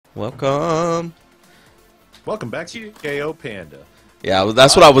Welcome. Welcome back to TKO Panda. Yeah, well,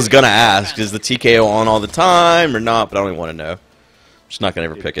 that's what I was gonna ask. Is the TKO on all the time or not? But I don't even want to know. I'm just not gonna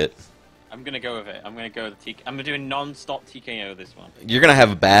ever pick it. I'm gonna go with it. I'm gonna go with the TKO. I'm gonna do a non-stop TKO this one. You're gonna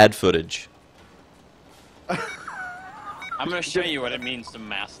have bad footage. I'm gonna show you what it means to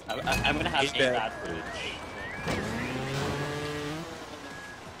master. I'm gonna have bad footage.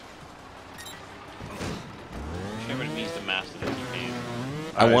 Show you what it means to master the TKO.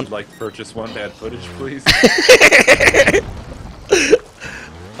 I'd like to purchase one bad footage, please.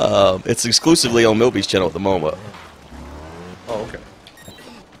 It's exclusively on Milby's channel at the moment. Oh, okay.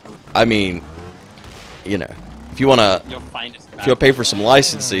 I mean, you know, if you wanna, if you'll pay for some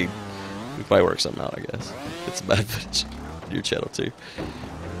licensing, we could probably work something out. I guess get some bad footage on your channel too.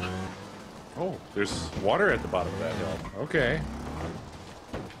 Oh, there's water at the bottom of that hill. Okay.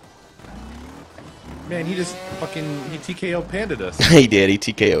 Man, he just fucking TKO Panda'd us. He did. He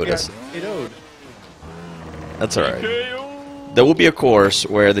TKO'd us. TKO'd. That's all right. There will be a course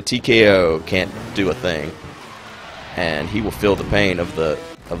where the TKO can't do a thing, and he will feel the pain of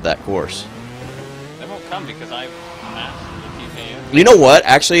that course. They won't come because I mastered the TKO. You know what?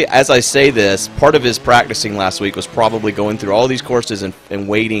 Actually, as I say this, part of his practicing last week was probably going through all these courses and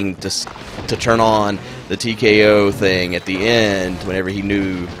waiting to turn on the TKO thing at the end whenever he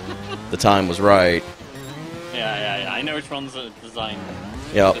knew the time was right. Yeah. I know which ones are designed.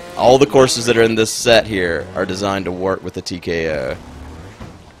 Yeah, all the courses that are in this set here are designed to work with the TKO.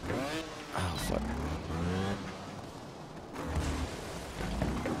 Oh, fuck.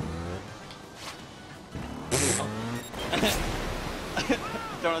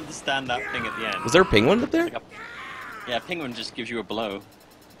 Don't understand that thing at the end. Was there a penguin up there? Like yeah, a penguin just gives you a blow.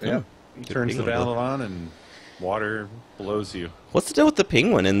 Yeah. He turns the penguin valve on and water blows you. What's the deal with the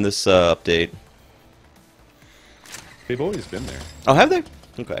penguin in this update? They've always been there. Oh, have they?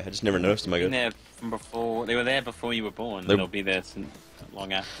 Okay, I just never noticed them, I Been guess. there from before. They were there before you were born. They'll be there since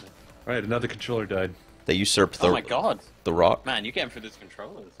long after. Alright, another controller died. They usurped Oh my god, the rock. man! You're getting through these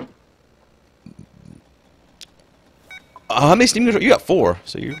controllers. How many Steam controllers? You got 4,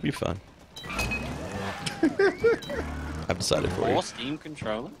 so you're fine. I've decided for you. 4 Steam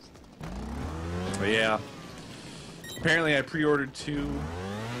controllers? But yeah. Apparently I pre-ordered 2,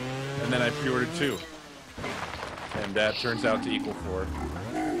 and then I pre-ordered 2. And that turns out to equal 4.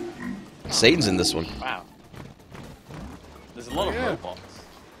 Satan's in this one. Wow. There's a lot of robots.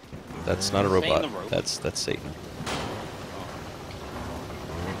 That's not a Satan robot. the robot. That's Satan.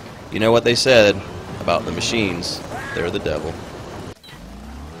 You know what they said about the machines? They're the devil.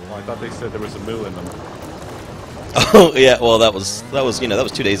 Well, I thought they said there was a moo in them. Oh yeah, well that was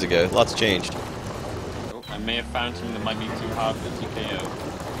 2 days ago. Lots changed. Oh, I may have found something that might be too hard for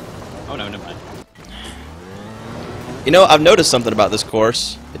TKO. Oh no, never mind. You know, I've noticed something about this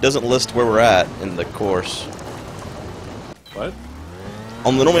course. It doesn't list where we're at in the course. What?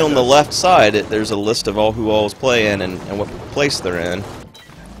 Normally on the left side, there's a list of who all is playing and what place they're in.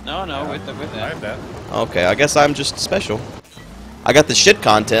 No, with I that. have that. Okay, I guess I'm just special. I got the shit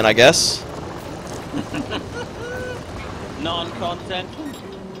content, I guess. Non-content.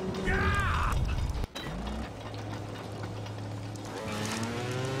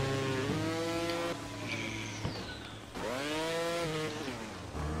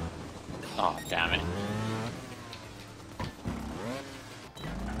 Oh, damn it.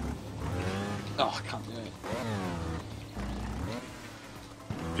 Oh, I can't do it.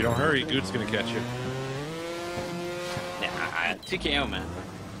 If you don't hurry, Goot's gonna catch you. Yeah, TKO, man.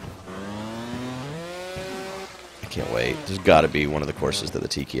 I can't wait. There's got to be one of the courses that the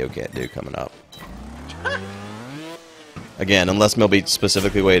TKO can't do coming up. Again, unless Milby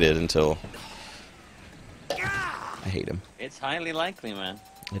specifically waited until... I hate him. It's highly likely, man.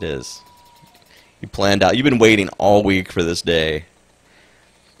 It is. You planned out. You've been waiting all week for this day.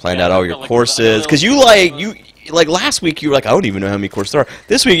 Planned out all your courses. Because you last week you were like, I don't even know how many courses there are.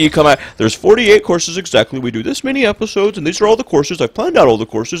 This week you come out, there's 48 courses exactly. We do this many episodes, and these are all the courses. I've planned out all the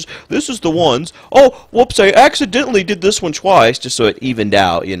courses. This is the ones. Oh, whoops, I accidentally did this one twice, just so it evened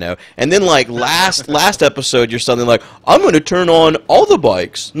out, you know. And then like last episode, you're something like, I'm going to turn on all the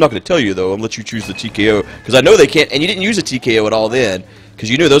bikes. I'm not going to tell you, though. I'm going to let you choose the TKO. Because I know they can't, and you didn't use a TKO at all then. Because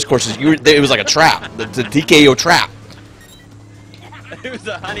you knew those courses, it was like a trap. The TKO trap. It was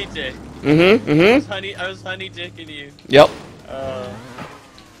a honey dick. I was honey dicking you. Yep.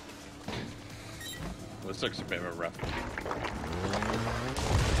 This looks a bit of a rough.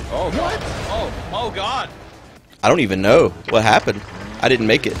 Oh god. Oh god. I don't even know what happened. I didn't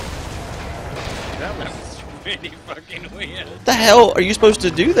make it. That was really fucking weird. What the hell are you supposed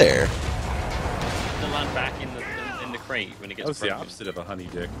to do there? To land back in the crate when it gets That was the broken. opposite of a honey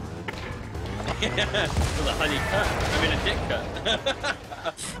dick. With a honey cut. I mean, a dick cut.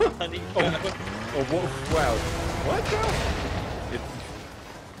 A honey cut. Oh, wow. What?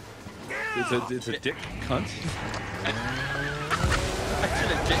 It's a dick cunt? I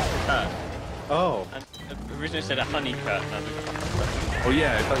said a dick cut. Oh. I originally said a honey cut. Oh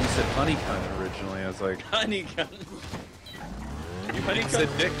yeah, I thought you said honey cunt originally. I was like, Honey cut. You honey you cut? said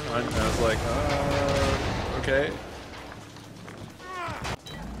dick cunt, and I was like, okay.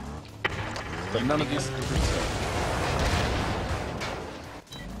 But none of these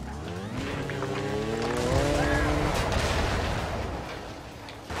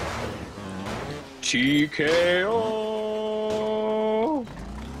TKO!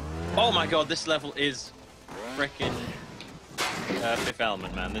 Oh my god, this level is frickin' Fifth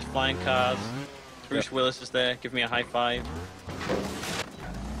Element, man. There's flying cars. Bruce Willis is there. Give me a high five.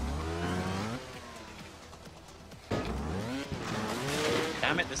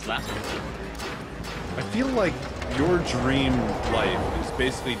 Damn it, this last one. I feel like your dream life is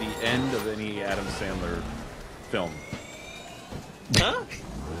basically the end of any Adam Sandler film. Huh?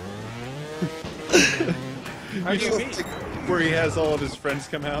 How do you mean? Where he has all of his friends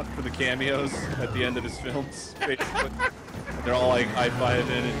come out for the cameos at the end of his films, basically. They're all like high-fiving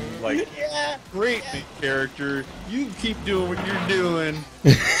and like, yeah, great character. You keep doing what you're doing.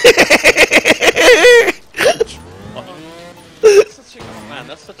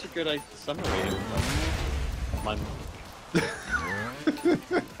 That's such a good summary of my...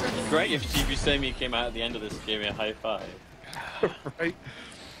 Great if Stevie Buscemi came out at the end of this and gave me a high five. Right?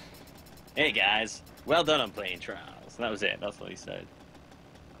 Hey guys, well done on playing Trials. And that was it, that's what he said.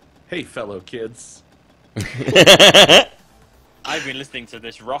 Hey, fellow kids. I've been listening to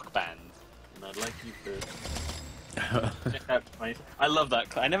this rock band, and I'd like you to... I love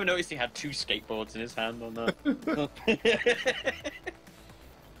that. I never noticed he had two skateboards in his hand on that.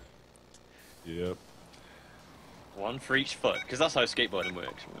 Yep. One for each foot, because that's how skateboarding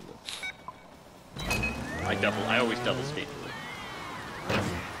works, remember? I always double skateboard.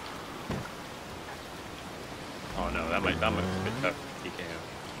 Oh no, that might be a bit tough for TKO.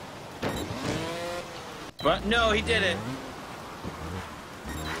 But no, he did it!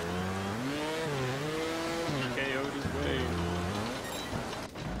 TKO'd his way.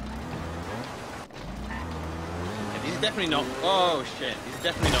 And he's definitely not... Oh shit, he's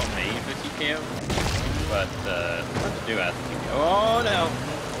definitely not made for TKO. But, what to do at TKO? Oh no!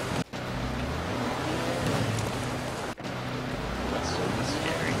 That's so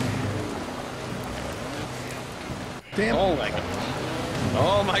scary. Damn. Oh my god.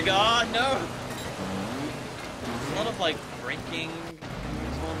 Oh my god, no! A lot of like breaking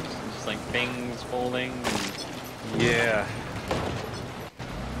these ones, and just like things falling. And Yeah.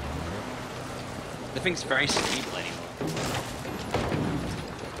 the thing's very stable anymore.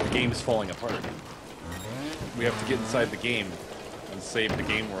 The game is falling apart. We have to get inside the game and save the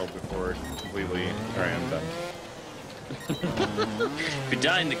game world before it completely... Alright, I'm done. If you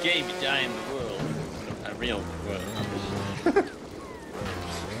die in the game, you die in the world. A real world.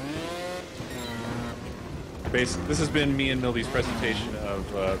 This has been me and Mildy's presentation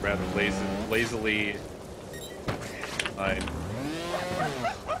of rather lazily...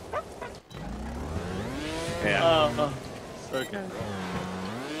 Yeah. Oh, so good.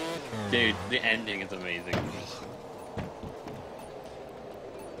 Dude, the ending is amazing.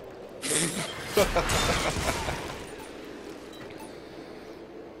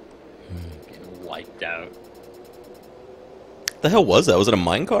 Getting wiped out. The hell was that? Was it a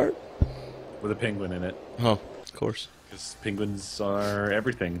minecart? With a penguin in it. Oh, of course. Because penguins are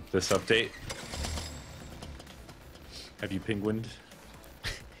everything this update. Have you penguined?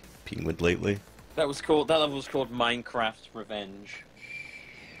 Penguined lately. That level was called Minecraft Revenge.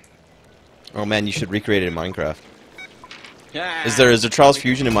 Oh man, you should recreate it in Minecraft. Yeah. Is there Trials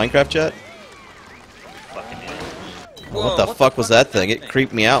Fusion in Minecraft yet? Fucking idiot. What the fuck was that thing? It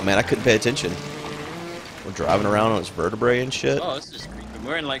creeped me out, man. I couldn't pay attention. We're driving around on its vertebrae and shit. Oh, this is creepy.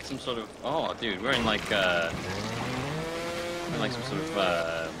 We're in like some sort of... Oh, dude, we're in like some sort of,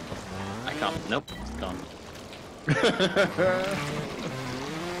 I can't... Nope, it's gone.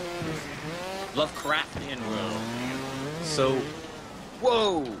 Lovecraftian world. So,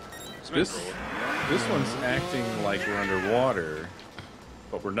 Whoa! this one's acting like we're underwater,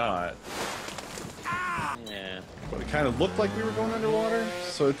 but we're not. Yeah. But it kind of looked like we were going underwater,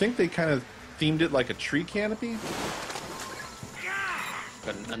 so I think they kind of themed it like a tree canopy.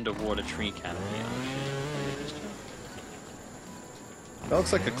 Got an underwater tree canopy. Oh, That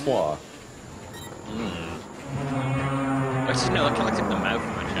looks like a claw. Actually, no, that looks like the mouth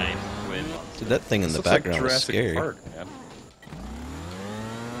of a giant squid. Dude, that thing in the Looks like background is Jurassic scary. Park, man.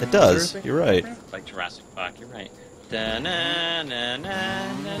 It does. Is there You're right. Like Jurassic Park, you're right.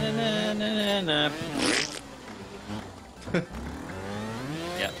 Da-na-na-na-na-na-na-na.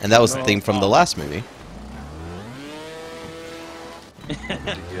 Yeah. And that was the theme from the last movie.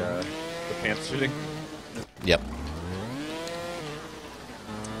 The pants shooting. Yep.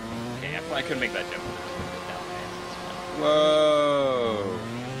 Okay, I couldn't make that jump. Whoa!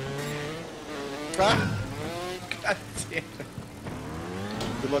 God damn it.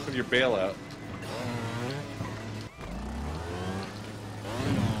 Good luck with your bailout.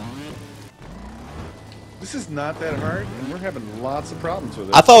 This is not that hard, and we're having lots of problems with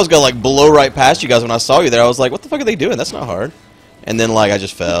it. I thought I was gonna like blow right past you guys when I saw you there. I was like, what the fuck are they doing? That's not hard. And then like I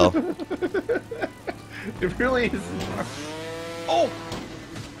just fell. It really isn't hard. Oh!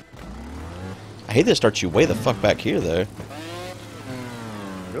 I hate that it starts you way the fuck back here though.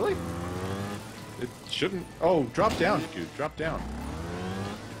 Really? It shouldn't. Oh, drop down, dude. Drop down.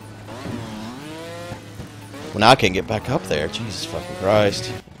 Well, now I can't get back up there. Jesus fucking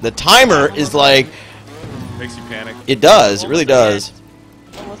Christ. The timer is like... Makes you panic. It does. It really does.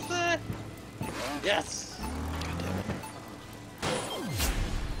 Almost there. Yes.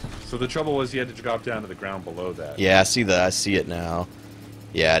 So the trouble was you had to drop down to the ground below that. Yeah, I see that. I see it now.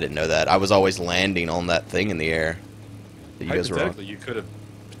 Yeah, I didn't know that. I was always landing on that thing in the air. That you guys were on. Hypothetically, you could have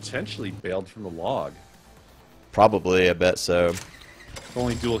potentially bailed from the log. Probably, I bet so. If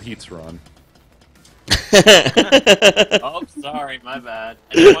only dual heats were on. Oh, sorry, my bad.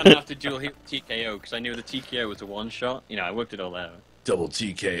 I didn't want to have to dual hit TKO because I knew the TKO was a one shot. You know, I worked it all out. Double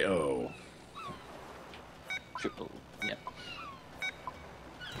TKO. Triple. Yeah.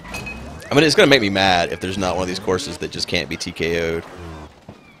 I mean, it's gonna make me mad if there's not one of these courses that just can't be TKO'd.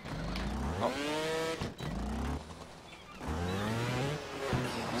 Oh.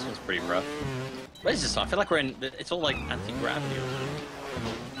 This one's pretty rough. What is this? I feel like we're in. It's all like anti-gravity.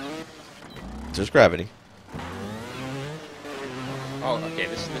 There's gravity. Oh, okay.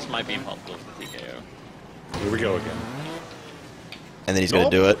 This might be impossible for TKO. Here we go again. And then he's gonna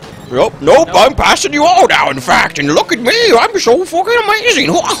do it. Nope, I'm passing you all now, in fact, and look at me, I'm so fucking amazing!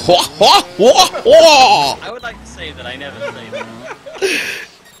 I would like to say that I never say that.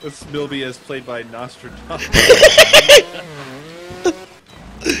 This Milby is played by Nostradamus.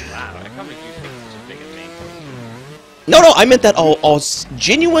 Wow, I can't believe you think such a big at me. No, I meant that all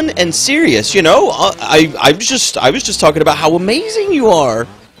genuine and serious, you know? I was just talking about how amazing you are.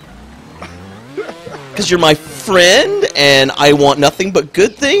 Because you're my friend, and I want nothing but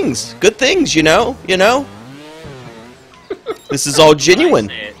good things. Good things, you know? You know? This is all genuine.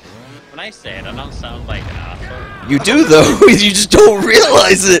 When I say it, I don't sound like an asshole. You do, though. You just don't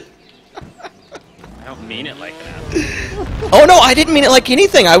realize it. I don't mean it like an asshole. Oh, no, I didn't mean it like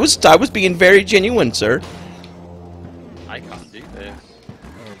anything. I was being very genuine, sir. I can't do this.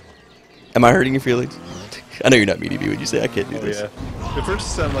 Am I hurting your feelings? I know you're not meaning to be when you say I can't do this. Yeah. At first it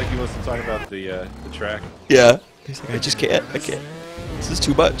sounded like he wants to talk about the track. Yeah. He's like, I just can't. I can't. This is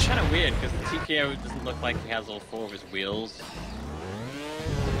too much. It's kind of weird because the TKO doesn't look like he has all four of his wheels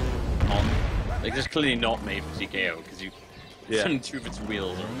on. Like, it's clearly not made for TKO because only two of its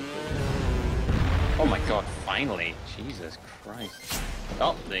wheels are on the floor. Oh my god! Finally, Jesus Christ!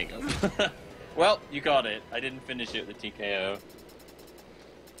 Oh, there you go. Well, you got it. I didn't finish it with the TKO.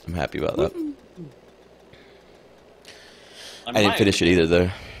 I'm happy about that. I didn't finish it either,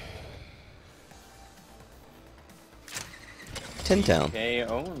 though. Tin Town. TKO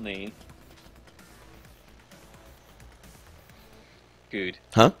only. Good.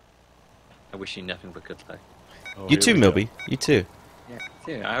 Huh? I wish you nothing but good luck. Oh, You here too, we go. Milby. You too. Yeah,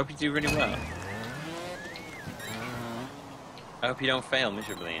 too. I hope you do really well. I hope you don't fail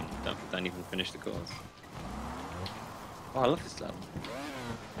miserably and don't even finish the course. Oh, I love this level.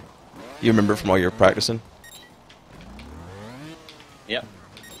 You remember from all your practicing? Yep.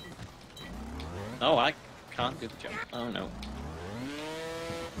 Oh, I can't do the jump. Oh no.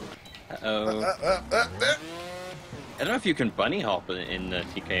 Uh-oh. I don't know if you can bunny hop in the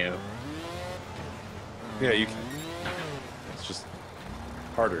TKO. Yeah, you can. It's just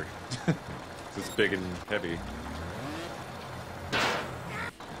harder. It's big and heavy.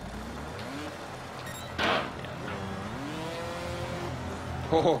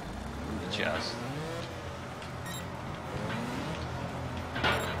 Oh, just.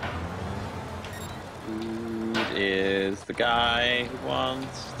 Who is the guy who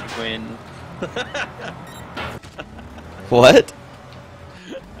wants to win? What?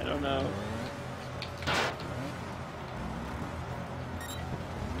 I don't know.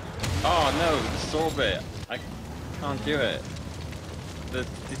 Oh no, the saw bit. I can't do it. The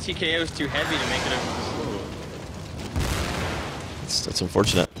TKO is too heavy to make it over the slope. That's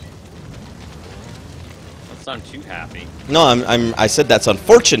unfortunate. Don't sound too happy. No, I said that's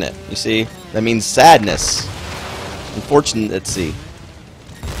unfortunate. You see, that means sadness. Unfortunate. Let's see.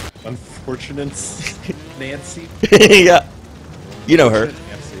 Unfortunate Nancy. Yeah, you know her.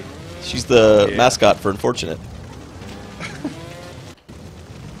 Nancy. She's the mascot for Unfortunate.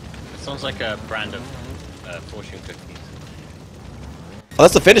 It sounds like a brand of fortune cookies. Oh,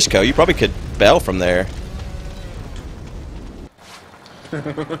 that's the finish, Co. You probably could bail from there.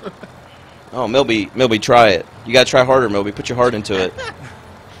 Oh, Milby, try it. You gotta try harder, Milby. Put your heart into it. Look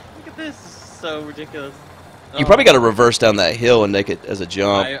at this. This is so ridiculous. You probably gotta reverse down that hill and make it as a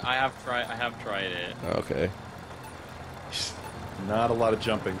jump. I have tried it. Okay. Not a lot of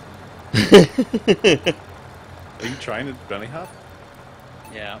jumping. Are you trying to bunny hop?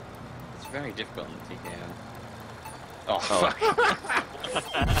 Yeah. It's very difficult in the TKO. Oh, fuck.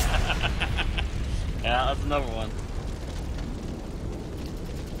 Yeah, that's another one.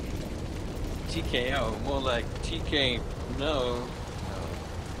 TKO, more like TK, no.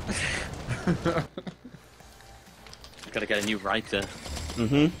 Gotta get a new writer.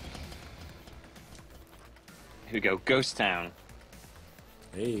 Mm-hmm. Here we go, Ghost Town.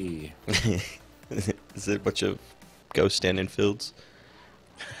 Hey. Is it a bunch of ghosts standing fields?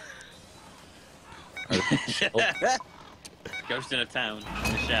 Ghost in a town,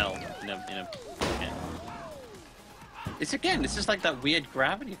 in a shell, in a yeah. It's just like that weird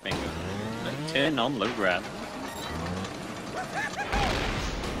gravity thing. Like, turn on low grab.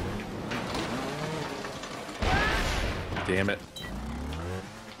 Damn it.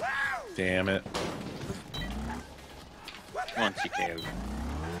 Damn it. Come on, TKO.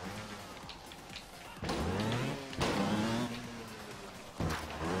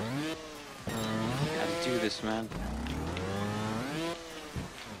 Gotta do this, man.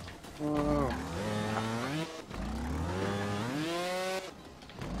 Whoa.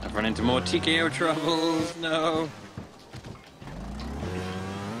 I've run into more TKO troubles. No.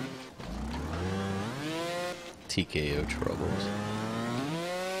 TKO troubles.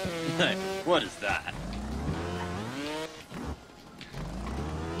 What is that?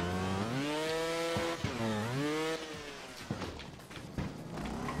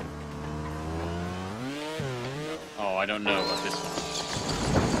 Oh, I don't know about this one.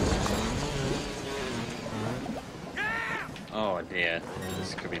 Oh dear,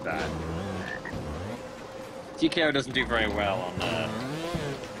 this could be bad. TKO doesn't do very well on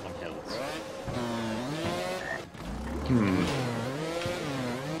hills.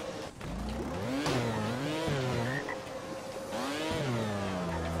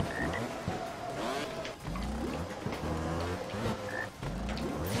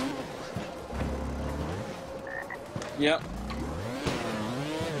 Yep.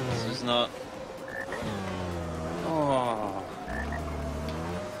 This is not. Oh.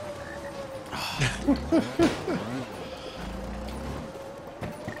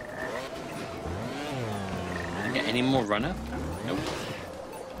 Get any more runner? Nope.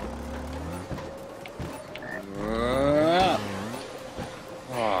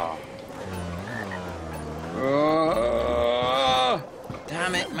 Oh.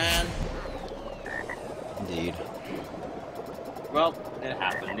 Damn it, man. Indeed. Well, it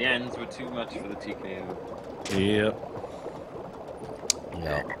happened. The ends were too much for the TKO. Yep.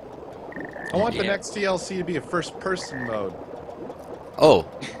 Yeah. I want the next TLC to be a first-person mode. Oh.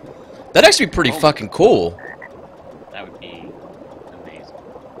 That'd actually be pretty fucking cool. That would be amazing.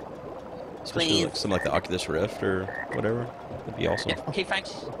 Especially like something like the Oculus Rift or whatever. That'd be awesome. Yeah. Okay,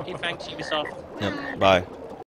 thanks. Okay, thanks, Ubisoft. Yep. Bye.